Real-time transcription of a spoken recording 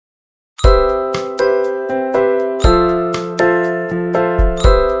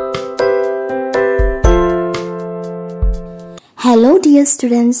dear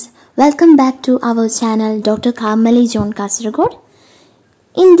students, welcome back to our channel Dr. JelettaJohn Kasaragod.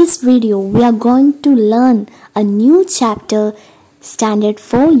 In this video, we are going to learn a new chapter, Standard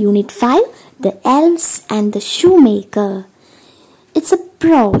 4, Unit 5, the elves and the shoemaker. It's a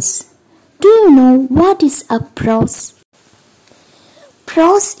prose. Do you know what is a prose?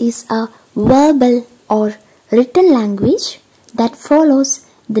 Prose is a verbal or written language that follows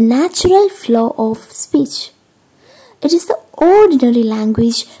the natural flow of speech. It is the ordinary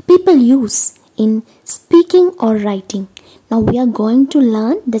language people use in speaking or writing. Now we are going to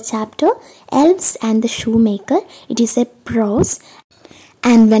learn the chapter Elves and the Shoemaker. It is a prose,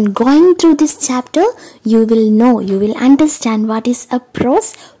 and when going through this chapter you will understand what is a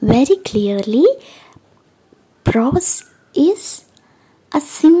prose very clearly. Prose is a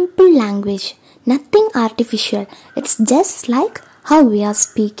simple language, nothing artificial. It's just like how we are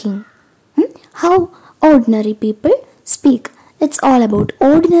speaking, how ordinary people speak. It's all about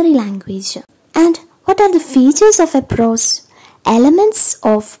ordinary language. And what are the features of a prose? Elements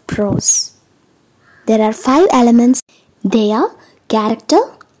of prose. There are 5 elements. They are character,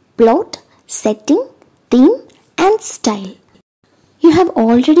 plot, setting, theme and style. You have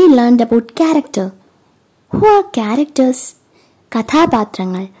already learned about character. Who are characters?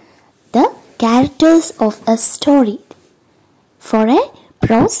 Kathapathrangal, the characters of a story. For a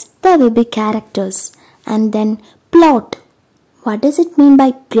prose, there will be characters. And then plot. What does it mean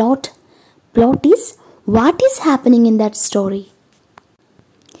by plot? Plot is what is happening in that story.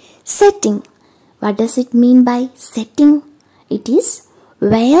 Setting. What does it mean by setting? It is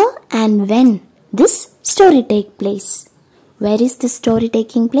where and when this story takes place. Where is the story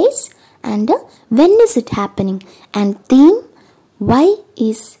taking place? And when is it happening? And theme. Why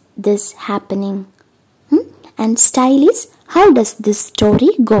is this happening? And style is how does this story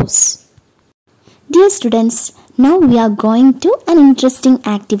goes. Dear students, now we are going to an interesting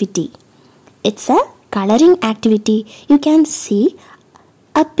activity. It's a coloring activity. You can see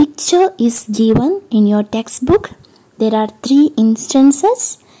a picture is given in your textbook. There are 3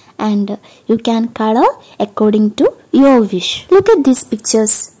 instances and you can color according to your wish. Look at these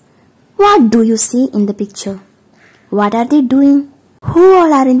pictures. What do you see in the picture? What are they doing? Who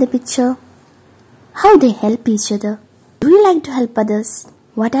all are in the picture? How they help each other? Do you like to help others?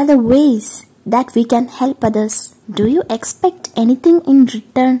 What are the ways that we can help others? Do you expect anything in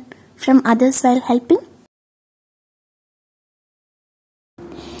return from others while helping?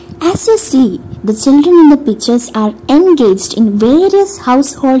 As you see, the children in the pictures are engaged in various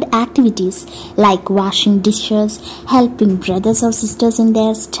household activities like washing dishes, helping brothers or sisters in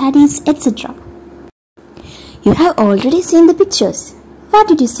their studies, etc. You have already seen the pictures. What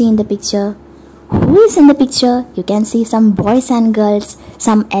did you see in the picture? Who is in the picture? You can see some boys and girls,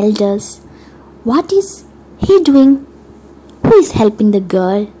 some elders. What is he doing? Who is helping the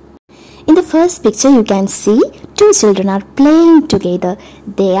girl? In the first picture you can see 2 children are playing together.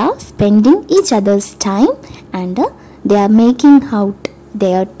 They are spending each other's time and they are making out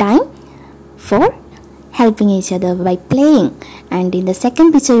their time for helping each other by playing. And in the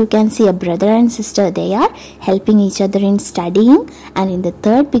second picture you can see a brother and sister. They are helping each other in studying. And in the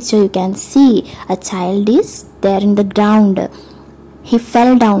third picture you can see a child is there in the ground. He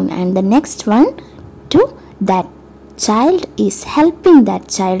fell down, and the next one to that child is helping that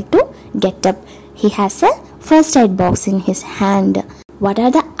child to get up. He has a first aid box in his hand. What are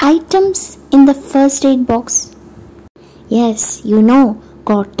the items in the first aid box? Yes, you know,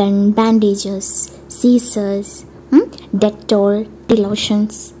 cotton, bandages, scissors, Dettol,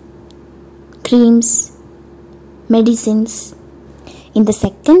 lotions, creams, medicines. In the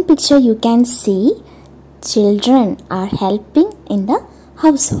second picture you can see children are helping in the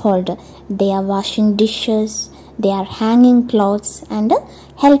household. They are washing dishes, they are hanging clothes and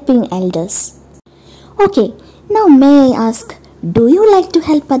helping elders. Okay, now may I ask, do you like to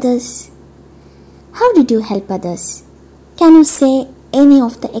help others? How did you help others? Can you say any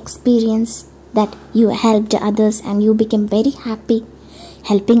of the experience that you helped others and you became very happy?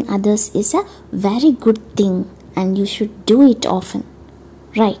 Helping others is a very good thing and you should do it often,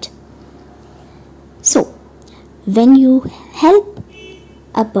 right? So, when you help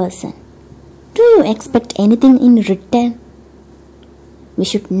a person, do you expect anything in return? We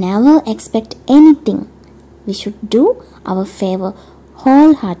should never expect anything. We should do our favor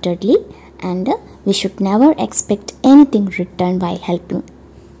wholeheartedly and we should never expect anything return while helping.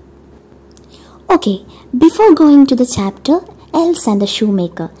 Okay, before going to the chapter Elves and the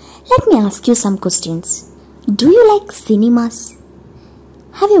Shoemaker, let me ask you some questions. Do you like cinemas?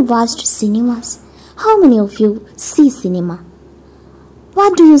 Have you watched cinemas? How many of you see cinema?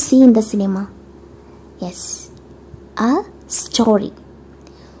 What do you see in the cinema? Yes, a story.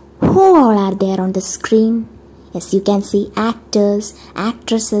 Who all are there on the screen? Yes, you can see actors,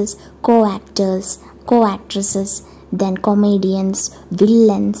 actresses, co-actresses, then comedians,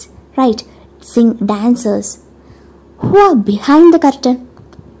 villains, right? Dancers. Who are behind the curtain?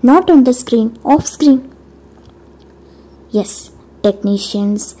 Not on the screen, off screen. Yes,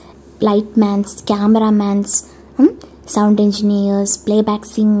 technicians, lightmans, cameramans, sound engineers, playback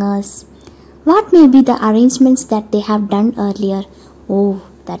singers. What may be the arrangements that they have done earlier? Oh,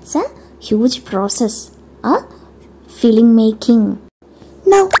 that's a huge process. Film making.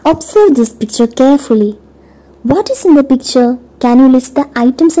 Now observe this picture carefully. What is in the picture? Can you list the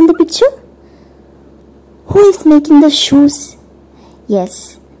items in the picture? Who is making the shoes?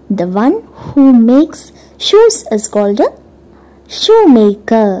 Yes, the one who makes shoes is called a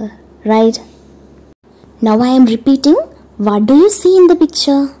shoemaker, right? Now I am repeating. What do you see in the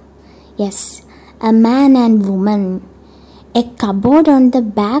picture? Yes, a man and woman. A cupboard on the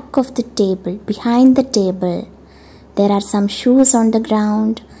back of the table, behind the table. There are some shoes on the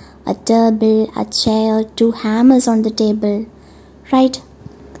ground, a table, a chair, 2 hammers on the table, right?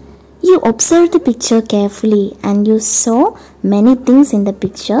 You observed the picture carefully and you saw many things in the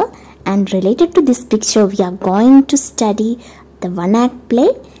picture, and related to this picture we are going to study the one-act play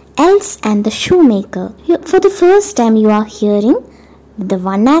Elves and the Shoemaker. For the first time you are hearing the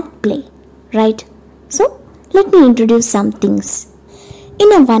one-act play, right? So let me introduce some things.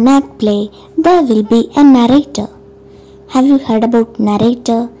 In a one-act play there will be a narrator. Have you heard about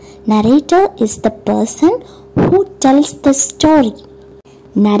narrator? Narrator is the person who tells the story.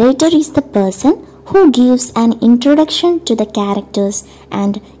 Narrator is the person who gives an introduction to the characters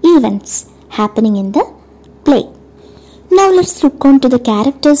and events happening in the play. Now let's look on to the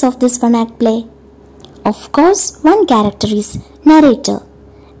characters of this one-act play. Of course, one character is narrator,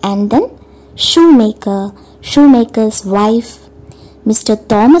 and then shoemaker, shoemaker's wife, Mr.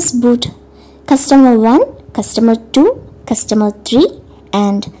 Thomas Boot, customer 1, customer 2, customer 3,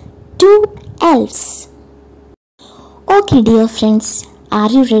 and 2 elves. Okay dear friends, are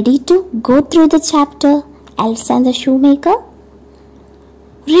you ready to go through the chapter Elves and the Shoemaker?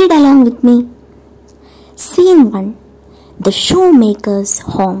 Read along with me. Scene 1. The shoemaker's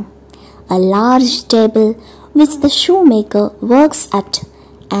home. A large table which the shoemaker works at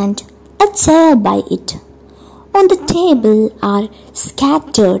and a chair by it. On the table are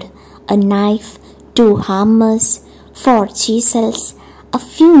scattered a knife, 2 hammers, 4 chisels, a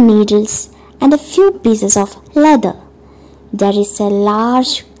few needles and a few pieces of leather. There is a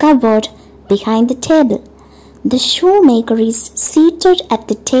large cupboard behind the table. The shoemaker is seated at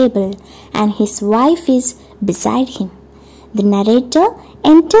the table and his wife is beside him. The narrator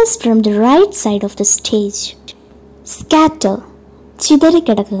enters from the right side of the stage. Scatter,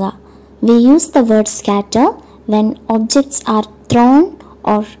 ചിതറിക്കിടക്കുക. We use the word scatter when objects are thrown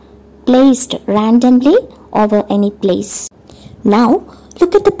or placed randomly over any place. Now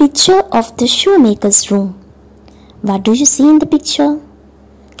look at the picture of the shoemaker's room. What do you see in the picture?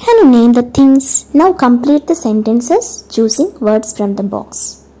 Can you name the things? Now complete the sentences choosing words from the box.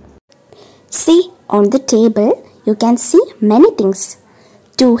 See, on the table you can see many things.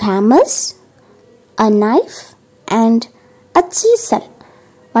 2 hammers, a knife and a chisel.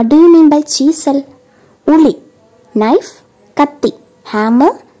 What do you mean by chisel? Uli, knife, katti,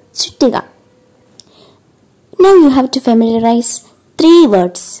 hammer, chuttiga. Now you have to familiarize 3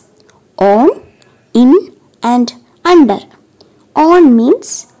 words. On, in and under. On means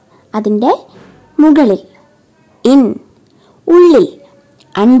adinte mugalil, in, ullil,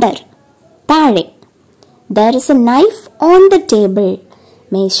 under, താഴെ. There is a knife on the table.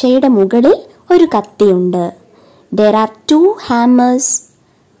 മേശയുടെ മുകളിൽ ഒരു കത്തിയുണ്ട്. There are 2 hammers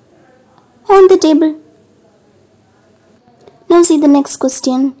on the table. Now see the next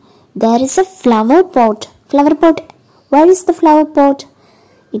question. There is a flower pot. Flower pot. Where is the flower pot?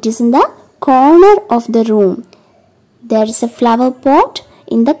 It is in the corner of the room. There is a flower pot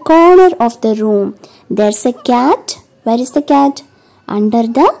in the corner of the room. There is a cat. Where is the cat? Under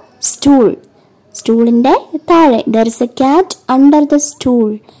the stool. Stool in the thare. There is a cat under the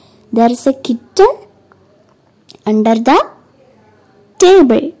stool. There is a kitten under the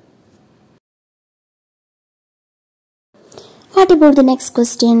table. What about the next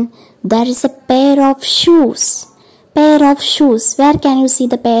question? There is a pair of shoes. Pair of shoes. Where can you see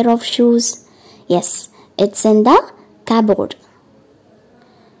the pair of shoes? Yes, it's in the cupboard.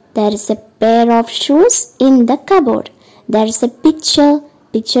 There is a pair of shoes in the cupboard. There is a picture.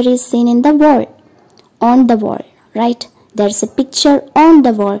 Picture is seen in the wall. On the wall, right? There is a picture on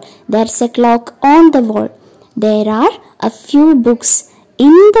the wall. There is a clock on the wall. There are a few books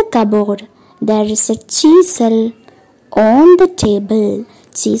in the cupboard. There is a chisel on the table.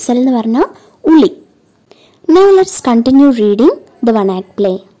 Chisel എന്ന് പറഞ്ഞാൽ ഉളി. Now let's continue reading the one-act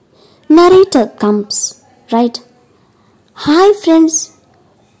play. Narrator comes, right? Hi friends,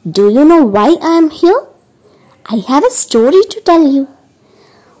 do you know why I am here? I have a story to tell you.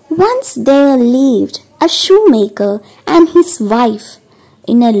 Once there lived a shoemaker and his wife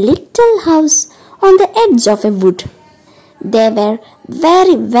in a little house on the edge of a wood. They were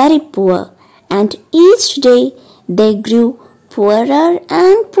very, very poor, and each day they grew poorer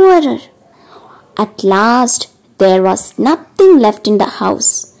and poorer. At last there was nothing left in the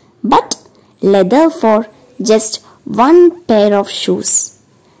house but leather for just one pair of shoes.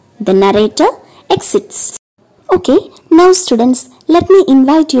 The narrator exits. Okay, now students, let me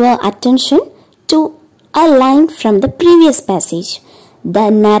invite your attention to a line from the previous passage. The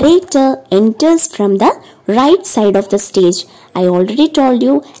narrator enters from the right side of the stage. I already told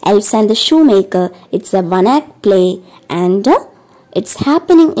you, Elves and the Shoemaker, it's a one-act play and it's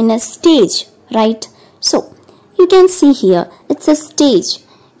happening in a stage, right? So, you can see here, it's a stage.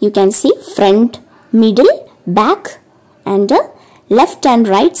 You can see front, middle, back and left and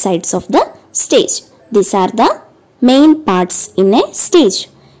right sides of the stage. These are the main parts in a stage.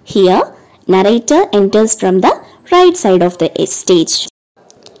 Here, narrator enters from the right side of the stage.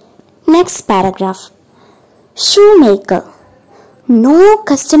 Next paragraph. Shoemaker. No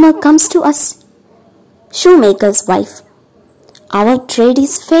customer comes to us. Shoemaker's wife. Our trade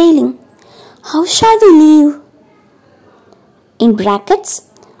is failing. How shall we live? In brackets,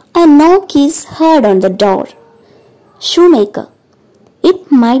 a knock is heard on the door. Shoemaker. It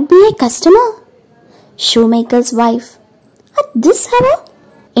might be a customer. Shoemaker's wife. At this hour?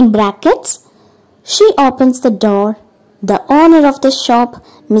 In brackets, she opens the door. The owner of the shop,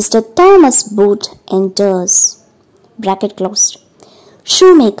 Mr. Thomas Boot, enters. Bracket closed.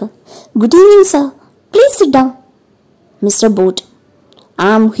 Shoemaker. Good evening, sir. Please sit down. Mr. Boot. I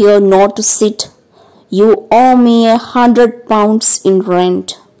am here not to sit. You owe me £100 in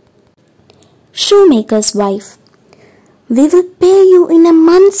rent. Shoemaker's wife. We will pay you in a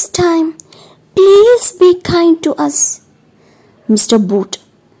month's time. Please be kind to us. Mr. Boot.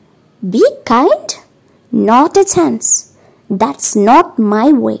 Be kind? Not a chance. That's not my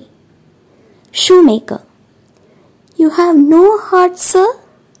way. Shoemaker. You have no heart, sir?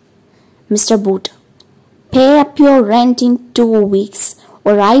 Mr. Boot. Pay up your rent in 2 weeks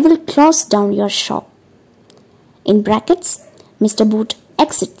or I will close down your shop. In brackets, Mr. Boot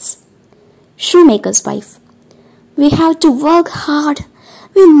exits. Shoemaker's wife. We have to work hard.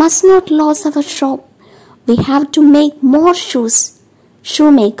 We must not lose our shop. We have to make more shoes.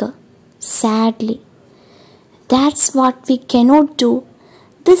 Shoemaker. Sadly. That's what we cannot do.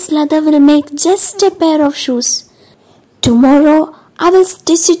 This leather will make just a pair of shoes. Tomorrow I will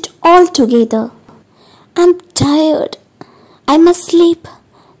stitch it all together. I'm tired. I must sleep.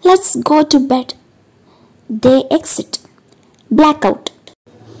 Let's go to bed. They exit. Blackout.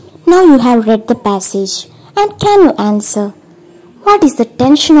 Now you have read the passage. And can you answer? What is the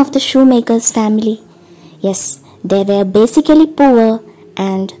tension of the shoemaker's family? Yes, they were basically poor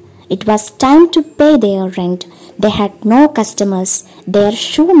and it was time to pay their rent. They had no customers. Their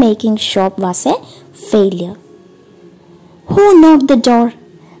shoemaking shop was a failure. Who knocked the door?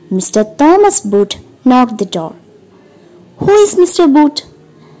 Mr. Thomas Boot knocked the door. Who is Mr. Boot?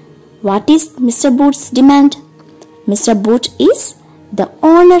 What is Mr. Boot's demand? Mr. Boot is the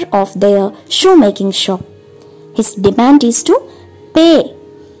owner of their shoemaking shop. His demand is to pay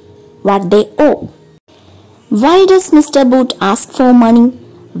what they owe. Why does Mr. Boot ask for money?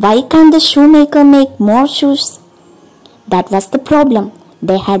 Why can't the shoemaker make more shoes? That was the problem.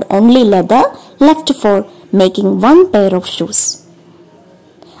 They had only leather left for making one pair of shoes.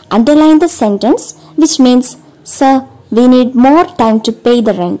 Underline the sentence which means, Sir, we need more time to pay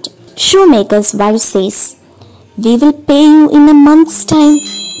the rent. Shoemaker's wife says, We will pay you in a month's time.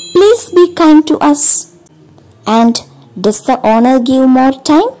 Please be kind to us. And does the owner give more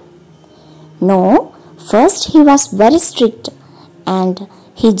time? No, first he was very strict and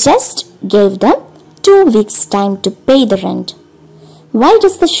he just gave them 2 weeks time to pay the rent. Why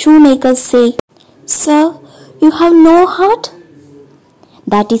does the shoemaker say, Sir, you have no heart?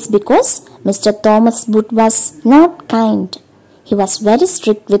 That is because Mr. Thomas Boot was not kind. He was very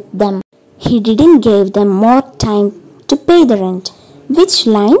strict with them. He didn't give them more time to pay the rent. Which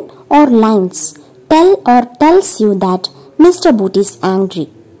line or lines tell or tells you that Mr. Boot is angry?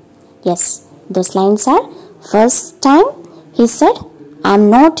 Yes, those lines are, first time he said,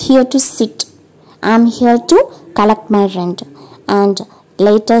 I'm not here to sit. I'm here to collect my rent. And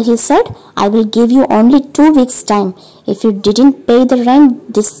later he said, I will give you only 2 weeks time. If you didn't pay the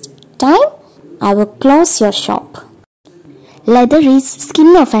rent this time, I will close your shop. Leather is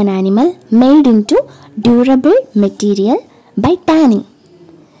skin of an animal made into durable material by tanning.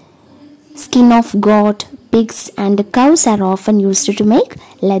 Skin of goat, pigs and cows are often used to make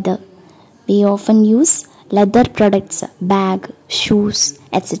leather. We often use leather products, bag, shoes,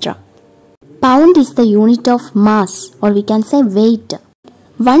 etc. Pound is the unit of mass, or we can say weight.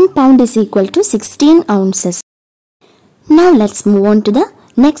 1 pound is equal to 16 ounces. Now let's move on to the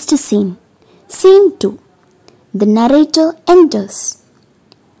next scene. Scene 2. The narrator enters.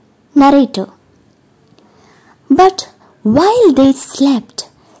 Narrator. But while they slept,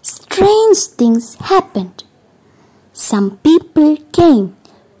 strange things happened. Some people came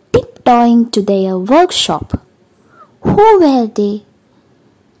tiptoeing to their workshop. Who were they?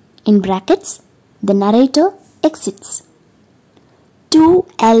 In brackets, the narrator exits. 2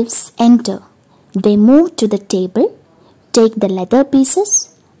 elves enter. They move to the table, take the leather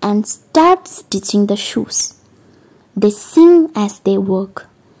pieces and start stitching the shoes. They sing as they work.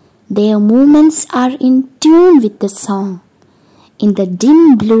 Their movements are in tune with the song. In the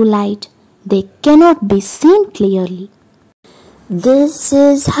dim blue light, they cannot be seen clearly. This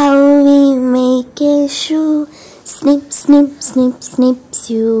is how we make a shoe. Snip, snip, snip, snips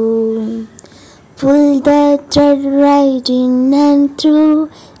you. Pull the thread right in and through.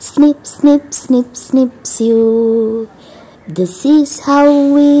 Snip, snip, snip, snips you. This is how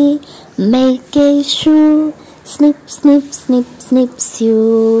we make a shoe. Snip, snip, snip, snips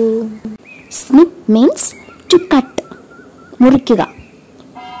you. Snip means to cut. Murikkuka.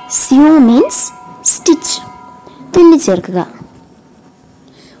 Sew means stitch. Thunni cherkkuka.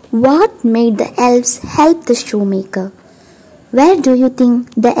 What made the elves help the shoemaker? Where do you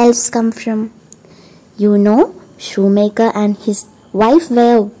think the elves come from? You know, shoemaker and his wife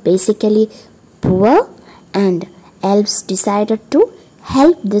were basically poor, and elves decided to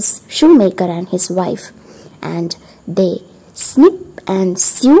help this shoemaker and his wife, and they snip and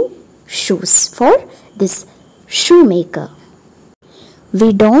sew shoes for this shoemaker.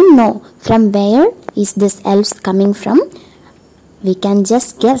 We don't know from where is this elves coming from. We can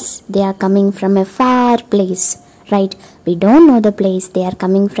just guess they are coming from a far place, right? We don't know the place. They are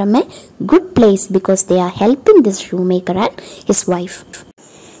coming from a good place because they are helping this shoemaker and his wife.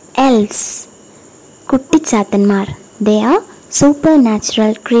 Elves, Kuttichattanmar, they are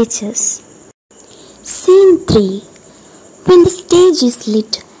supernatural creatures. Scene 3. When the stage is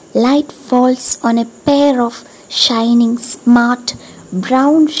lit, light falls on a pair of shining, smart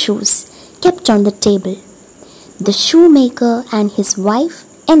brown shoes kept on the table. The shoemaker and his wife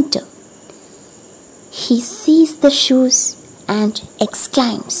enter. He sees the shoes and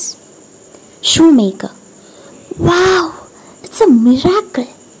exclaims, Shoemaker, wow, it's a miracle.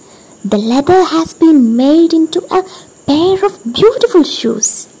 The leather has been made into a pair of beautiful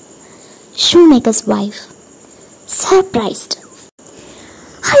shoes. Shoemaker's wife, surprised,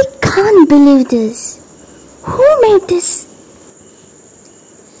 I can't believe this. Who made this?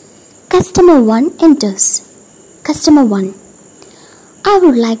 Customer 1 enters. Customer 1, I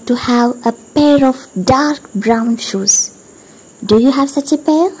would like to have a pair of dark brown shoes. Do you have such a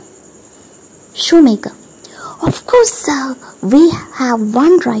pair? Shoemaker, of course, sir. We have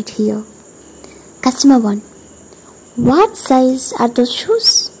one right here. Customer 1, what size are those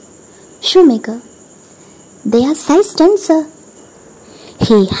shoes? Shoemaker, they are size 10, sir.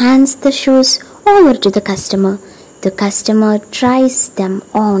 He hands the shoes over to the customer. The customer tries them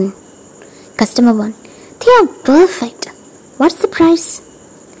on. Customer 1, they are perfect. What's the price?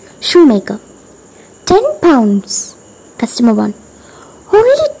 Shoemaker, 10 pounds. Customer 1,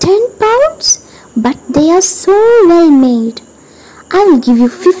 only 10 pounds? But they are so well made. I will give you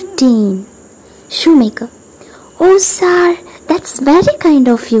 15. Shoemaker, oh sir, that's very kind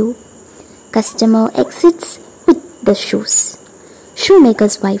of you. Customer exits with the shoes.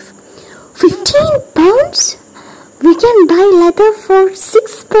 Shoemaker's wife, 15 pounds? We can buy leather for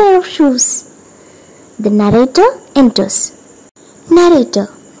 6 pair of shoes. The narrator enters. Narrator,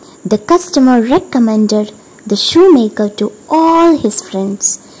 the customer recommended the shoemaker to all his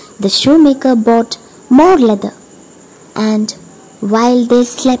friends. The shoemaker bought more leather, and while they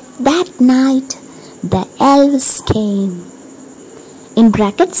slept that night, the elves came. In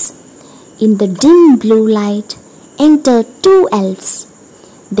brackets, in the dim blue light, enter 2 elves.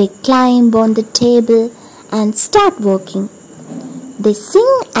 They climb on the table and start working. They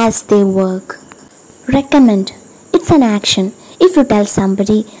sing as they work. Recommend, it's an action. If you tell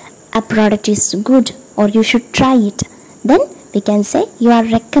somebody a product is good or you should try it, then we can say you are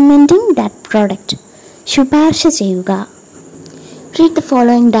recommending that product. Shuparsha cheyuga. Read the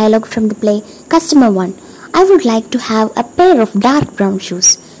following dialogue from the play. Customer 1, I would like to have a pair of dark brown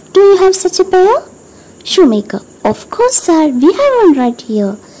shoes. Do you have such a pair? Shoemaker, Of course, sir. We have one right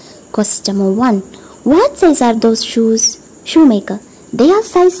here. Customer 1. What size are those shoes? Shoemaker. They are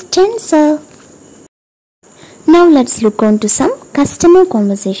size 10, sir. Now let's look on to some customer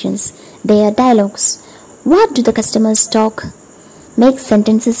conversations. They are dialogues. What do the customers talk? Make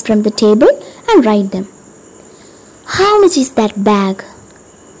sentences from the table and write them. How much is that bag?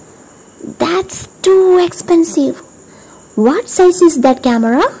 That's too expensive. What size is that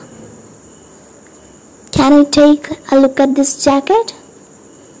camera? Can I take a look at this jacket?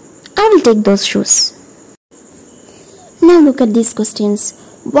 I will take those shoes. Now look at these questions.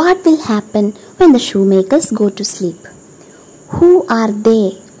 What will happen when the shoemakers go to sleep? Who are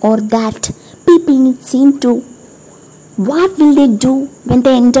they or that people in scene 2? What will they do when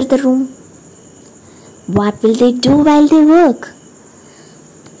they enter the room? What will they do while they work?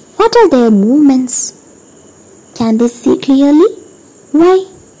 What are their movements? Can they see clearly? Why?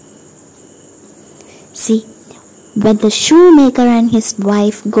 See, when the shoemaker and his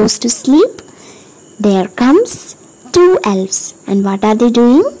wife goes to sleep, there comes 2 elves. And what are they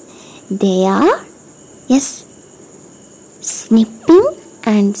doing? They are, snipping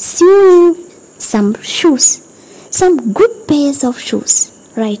and sewing some shoes. Some good pairs of shoes,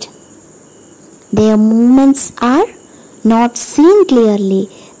 right? Their movements are not seen clearly.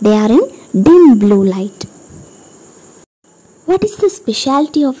 They are in dim blue light. What is the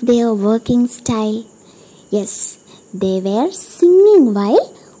specialty of their working style? Yes, they were singing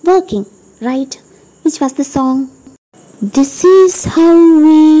while working, right? Which was the song? This is how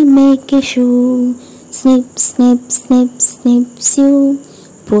we make a shoe. Snip, snip, snip, snip, sew.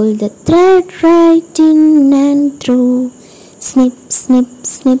 Pull the thread right in and through. Snip, snip,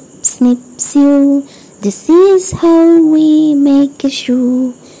 snip, snip, sew. This is how we make a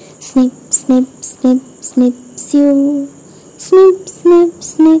shoe. Snip, snip, snip, snip, sew. Snip, snip,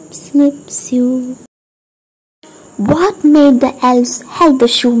 snip, snip, sew. What made the elves help the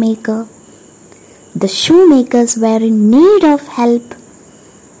shoemaker? The shoemakers were in need of help.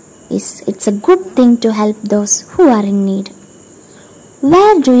 It's a good thing to help those who are in need.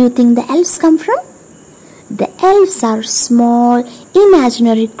 Where do you think the elves come from? The elves are small,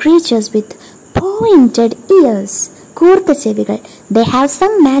 imaginary creatures with pointed ears. They have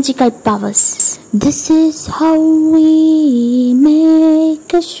some magical powers. This is how we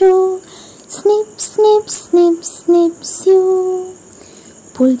make a shoe. Snip, snip, snip, snip, sew.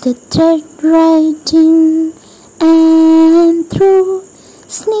 Pull the thread right in and through.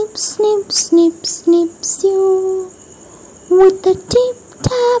 Snip, snip, snip, snip, sew. With a tip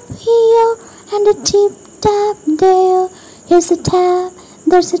tap here and a tip tap there. Here's a tap,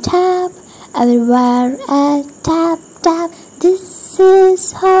 there's a tap. Everywhere a tap tap. This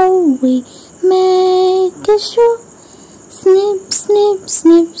is how we make a shoe. Snip, snip,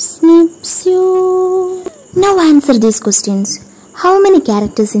 snip, snip, sew. Now answer these questions. How many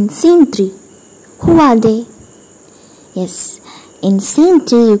characters in scene 3? Who are they? Yes, in scene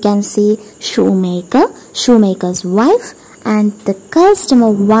 3 you can see shoemaker, shoemaker's wife and the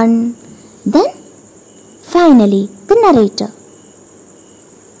customer 1. Then finally the narrator.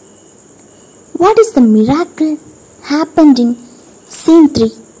 What is the miracle happened in scene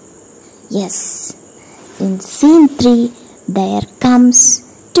 3? Yes, in scene 3 there comes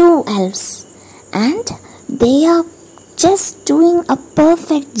 2 elves and they are just doing a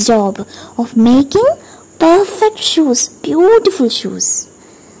perfect job of making perfect shoes, beautiful shoes.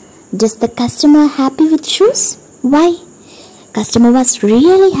 Is the customer happy with shoes? Why? Customer was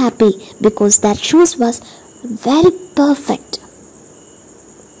really happy because that shoes was very perfect.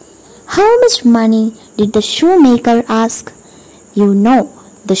 How much money did the shoemaker ask? You know,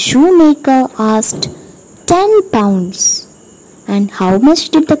 the shoemaker asked 10 pounds. And how much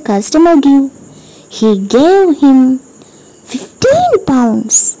did the customer give? He gave him 15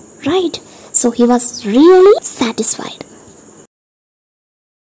 pounds. Right? So he was really satisfied.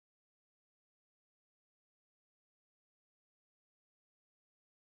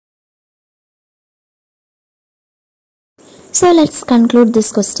 So let's conclude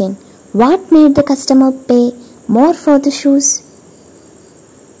this question. What made the customer pay more for the shoes?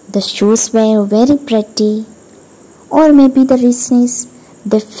 The shoes were very pretty, or maybe the reason is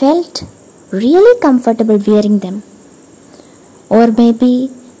they felt really comfortable wearing them. Or maybe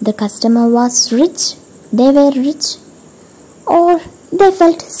the customer was rich, they were rich, or they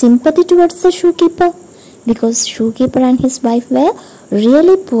felt sympathy towards the shoekeeper because shoekeeper and his wife were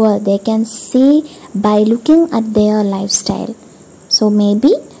really poor. They can see by looking at their lifestyle. So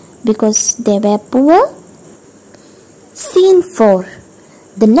maybe because they were poor. Scene 4.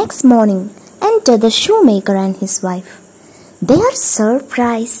 The next morning, enter the shoemaker and his wife. They are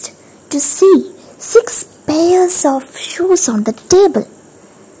surprised to see 6 pairs of shoes on the table.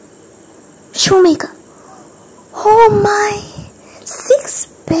 Shoemaker, oh my, 6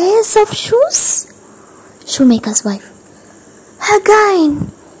 pairs of shoes? Shoemaker's wife,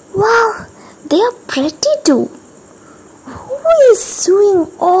 again, wow, they are pretty too. Who is sewing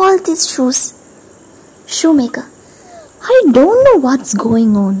all these shoes? Shoemaker, I don't know what's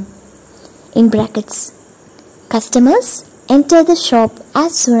going on. In brackets, customers enter the shop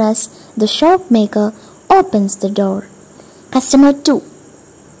as soon as the shopmaker opens the door. Customer 2,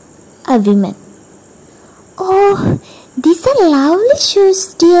 a woman. Oh, these are lovely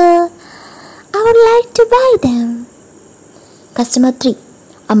shoes, dear. I would like to buy them. Customer 3,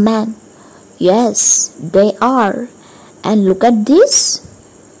 a man. Yes, they are. And look at this.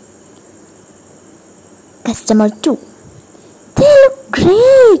 Customer 2, they look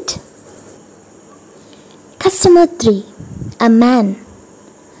great. Customer 3, a man.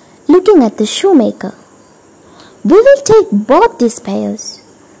 Looking at the shoemaker. We will take both these pairs.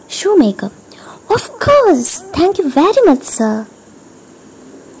 Shoemaker, of course, thank you very much, sir.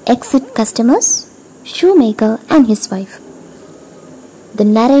 Exit customers, shoemaker and his wife. The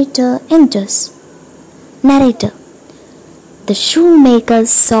narrator enters. Narrator, the shoemaker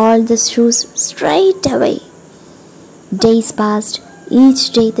sold the shoes straight away. Days passed. Each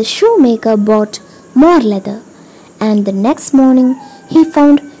day the shoemaker bought more leather, and the next morning he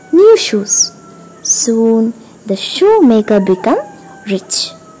found new shoes. Soon the shoemaker became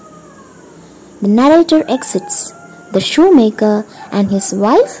rich. The narrator exits. The shoemaker and his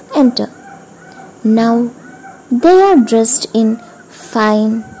wife enter. Now they are dressed in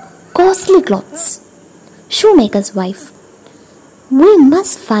fine, costly clothes. Shoemaker's wife, we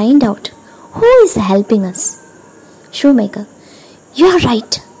must find out who is helping us. Shoemaker, you are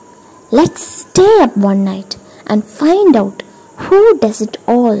right. Let's stay up one night and find out who does it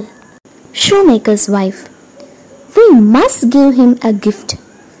all. Shoemaker's wife, we must give him a gift.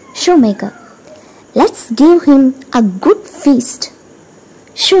 Shoemaker, let's give him a good feast.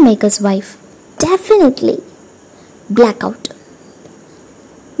 Shoemaker's wife, definitely. Blackout.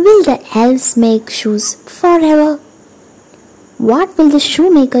 Will the elves make shoes forever? What will the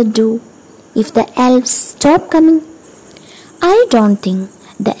shoemaker do if the elves stop coming? I don't think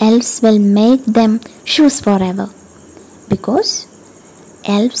the elves will make them shoes forever, because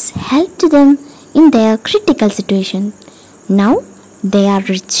elves helped them in their critical situation. Now they are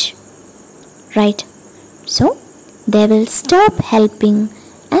rich, right? So they will stop helping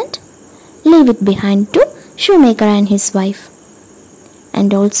and leave it behind to shoemaker and his wife.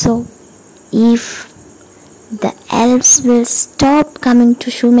 And also, if the elves will stop coming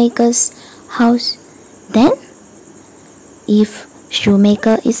to shoemaker's house, then if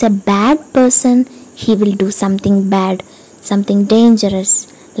shoemaker is a bad person, he will do something bad, something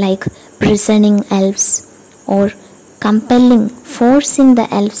dangerous, like prisoning elves or forcing the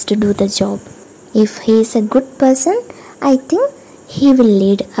elves to do the job. If he is a good person, I think he will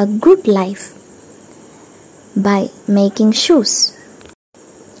lead a good life by making shoes.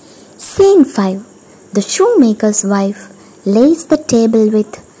 Scene 5. The shoemaker's wife lays the table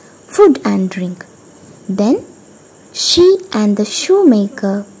with food and drink. Then she and the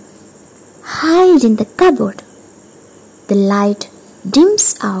shoemaker hide in the cupboard. The light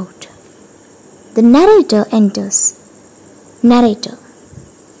dims out. The narrator enters. Narrator,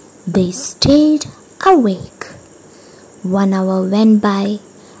 they stayed awake. 1 hour went by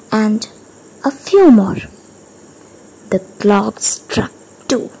and a few more. The clock struck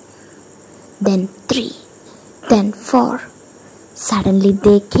 2, then 3, then 4. Suddenly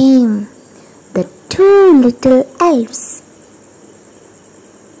they came, the 2 little elves.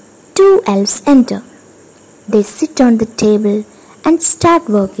 2 elves enter. They sit on the table and start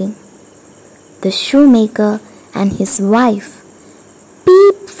working. The shoemaker and his wife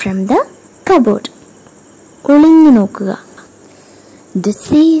peep from the cupboard. ഒളിഞ്ഞു നോക്കുക. This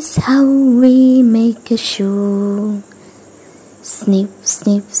is how we make a shoe. Snip,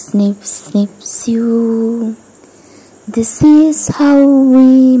 snip, snip, snip, sew. This is how we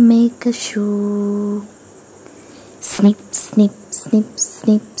make a shoe. Snip, snip, snip,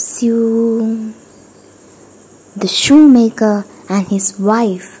 snip, sew. The shoemaker and his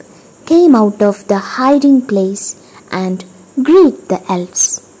wife came out of the hiding place and greet the elves.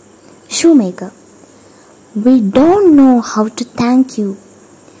 Shoemaker, we don't know how to thank you.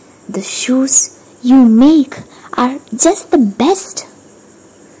 The shoes you make are just the best.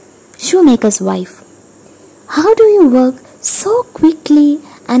 Shoemaker's wife, how do you work so quickly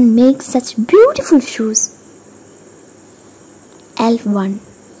and make such beautiful shoes? Elf 1,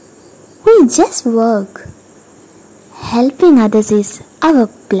 we just work. Helping others is our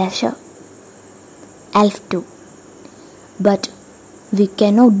pleasure. Elf 2. But we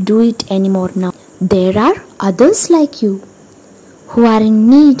cannot do it anymore now. There are others like you who are in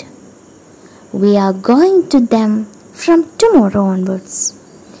need. We are going to them from tomorrow onwards.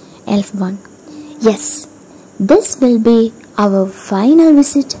 Elf 1. Yes, this will be our final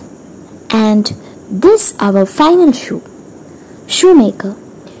visit and this our final shoe. Shoemaker.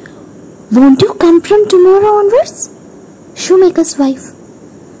 Won't you come from tomorrow onwards? Shoemaker's wife.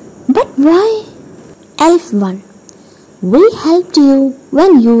 But why? Elf 1. We helped you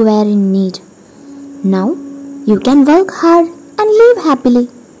when you were in need. Now you can work hard and live happily.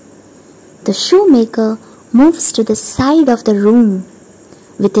 The shoemaker moves to the side of the room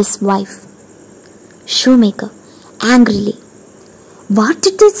with his wife. Shoemaker angrily. What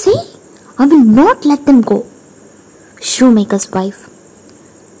did they say? I will not let them go. Shoemaker's wife.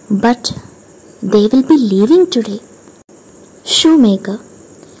 But they will be leaving today. Shoemaker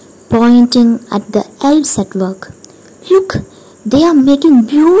pointing at the elves at work. Look, they are making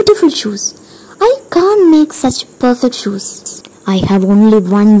beautiful shoes. I can't make such perfect shoes. I have only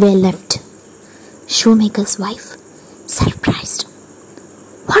one way left. Shoemaker's wife, surprised.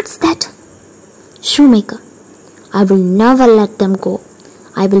 What's that? Shoemaker, I will never let them go.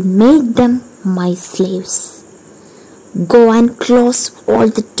 I will make them my slaves. Go and close all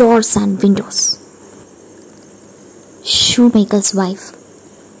the doors and windows. Shoemaker's wife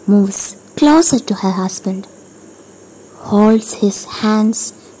moves closer to her husband, holds his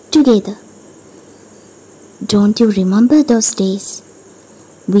hands together. Don't you remember those days?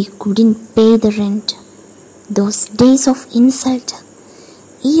 We couldn't pay the rent. Those days of insult,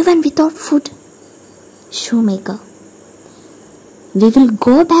 even without food. Shoemaker. We will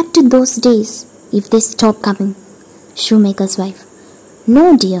go back to those days if they stop coming. Shoemaker's wife.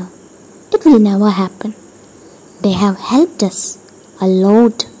 No dear, it will never happen. They have helped us a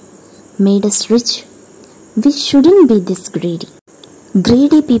lot, made us rich. We shouldn't be this greedy.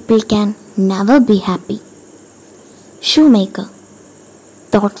 Greedy people can never be happy. Shoemaker.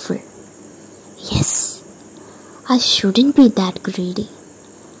 Thoughtful. Yes, I shouldn't be that greedy.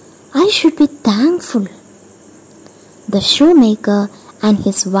 I should be thankful. The shoemaker and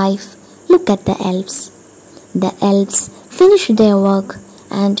his wife look at the elves. The elves finish their work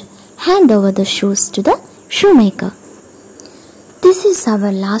and hand over the shoes to the shoemaker. This is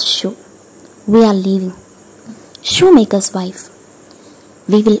our last shoe. We are leaving. Shoemaker's wife.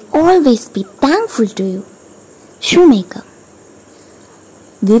 We will always be thankful to you. Shoemaker.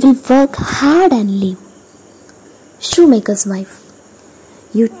 We will work hard and live. Shoemaker's wife.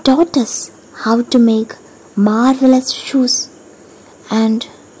 You taught us how to make marvelous shoes and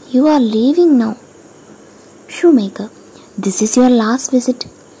you are leaving now. Shoemaker. This is your last visit.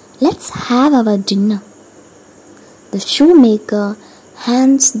 Let's have our dinner. The shoemaker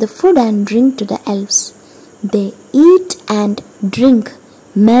hands the food and drink to the elves. They eat and drink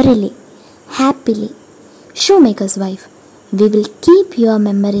merrily, happily. Shoemaker's wife. We will keep your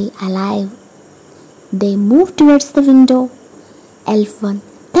memory alive. They move towards the window. Elf 1.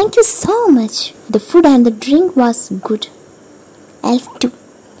 Thank you so much. The food and the drink was good. Elf 2.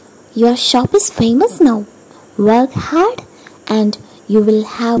 Your shop is famous now. Work hard and you will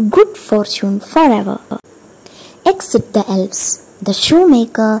have good fortune forever. Exit the elves. The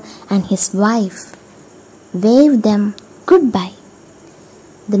shoemaker and his wife wave them goodbye.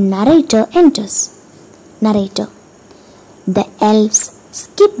 The narrator enters. Narrator. The elves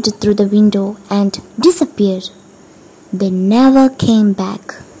skipped through the window and disappeared. They never came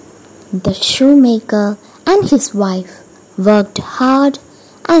back. The shoemaker and his wife worked hard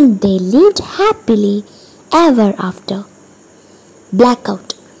and they lived happily ever after.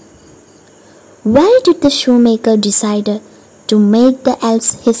 Blackout. Why did the shoemaker decide to make the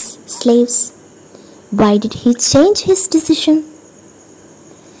elves his slaves? Why did he change his decision?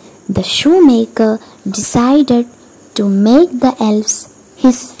 The shoemaker decided to make the elves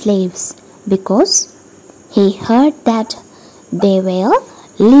his slaves because he heard that they were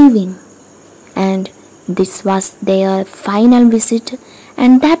leaving and this was their final visit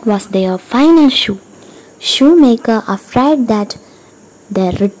and that was their final shoe. Shoemaker afraid that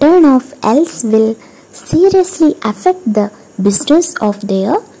the return of elves will seriously affect the business of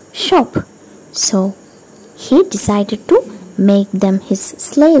their shop. So he decided to make them his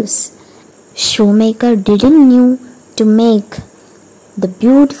slaves. Shoemaker didn't know to make the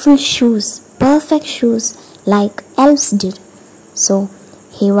beautiful shoes, perfect shoes like elves did. So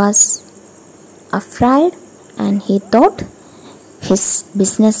he was afraid and he thought his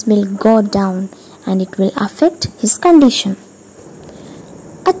business will go down and it will affect his condition.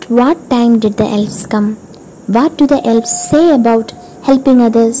 At what time did the elves come? What do the elves say about helping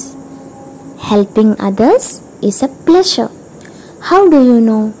others? Helping others is a pleasure. How do you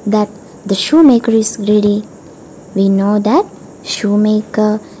know that the shoemaker is greedy? We know that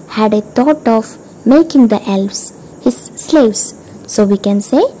Shoemaker had a thought of making the elves his slaves. So we can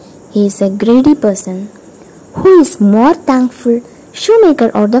say he is a greedy person. Who is more thankful,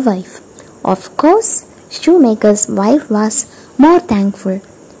 Shoemaker or the wife? Of course, Shoemaker's wife was more thankful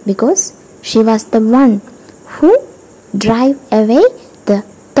because she was the one who drive away the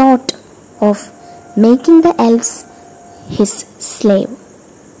thought of making the elves his slave.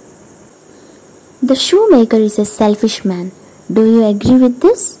 The shoemaker is a selfish man. Do you agree with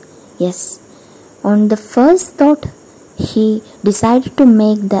this? Yes. On the first thought, he decided to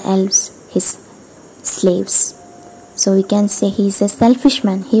make the elves his slaves. So we can say he is a selfish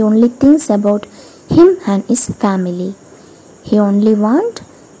man. He only thinks about him and his family. He only wants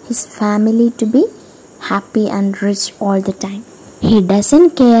his family to be happy and rich all the time. He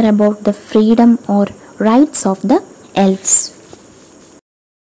doesn't care about the freedom or rights of the elves.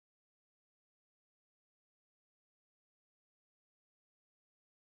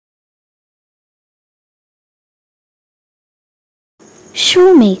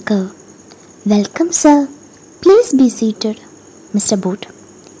 Shoemaker. Welcome, sir. Please be seated, Mr. Boot.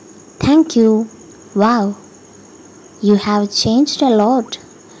 Thank you. Wow, you have changed a lot.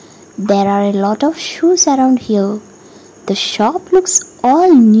 There are a lot of shoes around here. The shop looks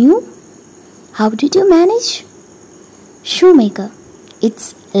all new. How did you manage? Shoemaker.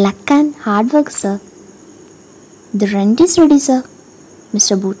 It's luck and hard work, sir. The rent is ready, sir.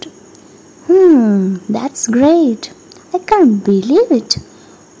 Mr. Boot. That's great. I can't believe it.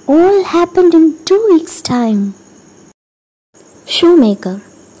 All happened in 2 weeks' time. Shoemaker.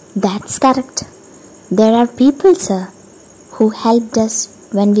 That's correct. There are people, sir, who helped us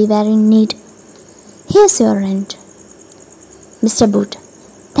when we were in need. Here's your rent. Mr. Boot.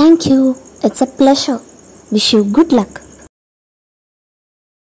 Thank you. It's a pleasure. Wish you good luck.